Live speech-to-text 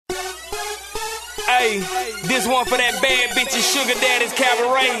Hey, this one for that bad bitch and sugar daddy's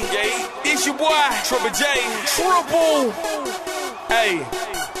cabaret. It's your boy, Triple J. Triple. Hey,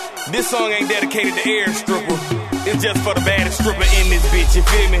 this song ain't dedicated to air stripper. It's just for the baddest stripper in this bitch, you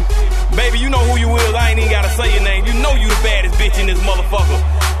feel me? Baby, you know who you is, I ain't even gotta say your name. You know you the baddest bitch in this motherfucker.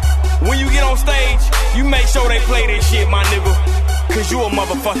 When you get on stage, you make sure they play this shit, my nigga, cause you a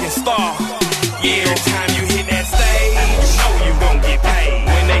motherfucking star. Yeah, every time you hit that stage, you know you gon' get paid.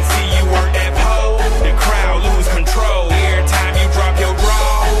 When they see you work that pole, the crowd lose control. Every time you drop your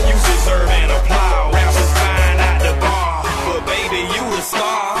draw, you deserve an applause. Rappers flying out the bar, but baby, you a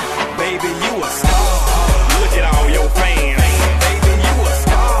star. Baby, you a star. Look at all your fans. Baby, you a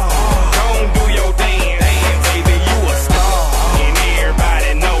star. Don't do your dance. Baby, you a star. And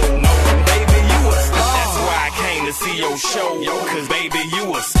everybody know, baby, you a star. That's why I came to see your show, cause baby, you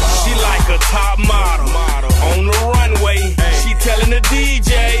a star. She like a top model on the runway. She telling the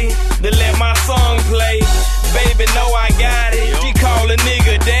DJ to let my song play. Baby, know I got it. She call a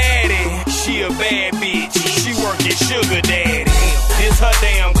nigga daddy. She a bad bitch. She work at Sugar Daddy. This her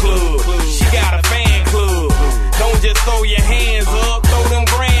damn club. She got a fan club. Don't just throw your hands up, throw them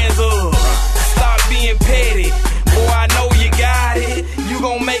grands up. Stop being petty. Boy, I know you got it. You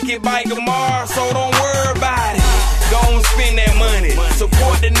gon' make it by tomorrow, so don't worry about it. Gon' spend that money,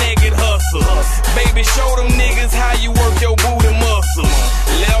 support the naked hustle. Baby, show them niggas how you work your booty muscles.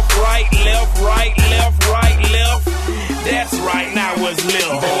 Left, right, left, right, left, right, left. That's right, now what's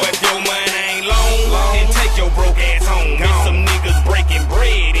left? Boy, if your money ain't long, then take your broke ass home. Get some niggas breaking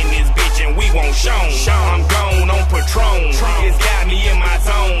bread in this bitch and we won't show. I'm gone on Patron, it's got me in my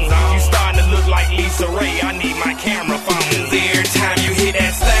zone. You starting to look like Lisa Ray, I need my camera phone. Every time you hit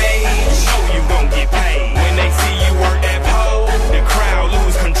that stage, you know you gon' get paid. When they see you work that pole, the crowd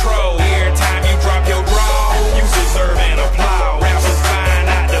lose control. Every time you drop your draw, you deserve an applause. Rappers flying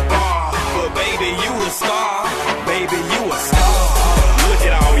out the bar, but baby, you a star. Baby, you a star. Look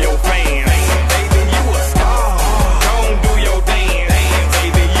at all your fans. Baby, you a star. Don't do your dance.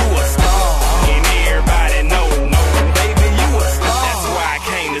 Baby, you a star. And everybody know, baby, you a star. That's why I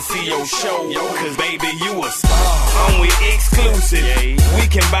came to see your show, cause baby, you a star. I'm with Exclusive, we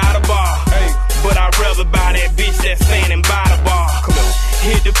can buy the bar, but I'd rather buy that bitch that's standing by the bar.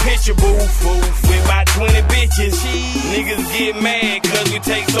 Hit the picture booth with about 20 bitches. Niggas get mad cause we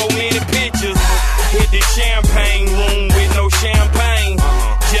take so many pictures. Hit the champagne room with no champagne.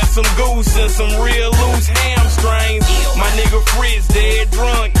 Just some goose and some real loose hamstrings. My nigga Fritz dead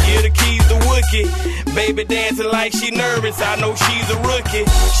drunk, get the keys to Wookie. Baby dancing like she nervous, I know she's a rookie.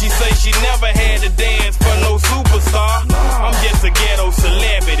 She say she never had to dance for no superstar. I'm just a ghetto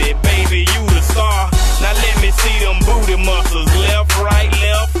celebrity, baby, you the star. Now let me see them booty muscles, left, right,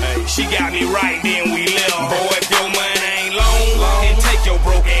 left. She got me right, then we left. Boy, if your money ain't long, then take your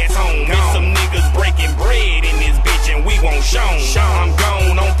broke ass home. Get some niggas breaking bread in this bitch and we won't show. I'm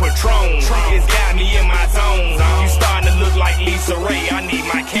gone on Patron, it's got me in my zone. You starting to look like Lisa Ray, I need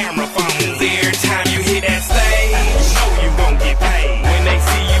my camera phone. Every time you hit that stage, you know you gon' get paid. When they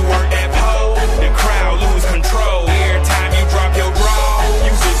see you work that pole, the crowd lose control. Every time you drop your draw,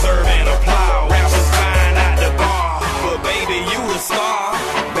 you deserve an applause. Rappers flying out the bar, but baby, you a star.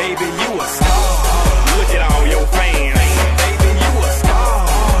 Baby, you a star. Look at all your fans. Baby, you a star.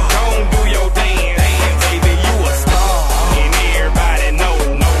 Don't do your dance. Baby, you a star. And everybody know,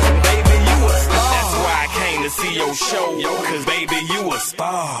 baby, you a star. That's why I came to see your show, cause baby, you a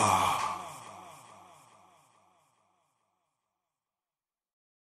star.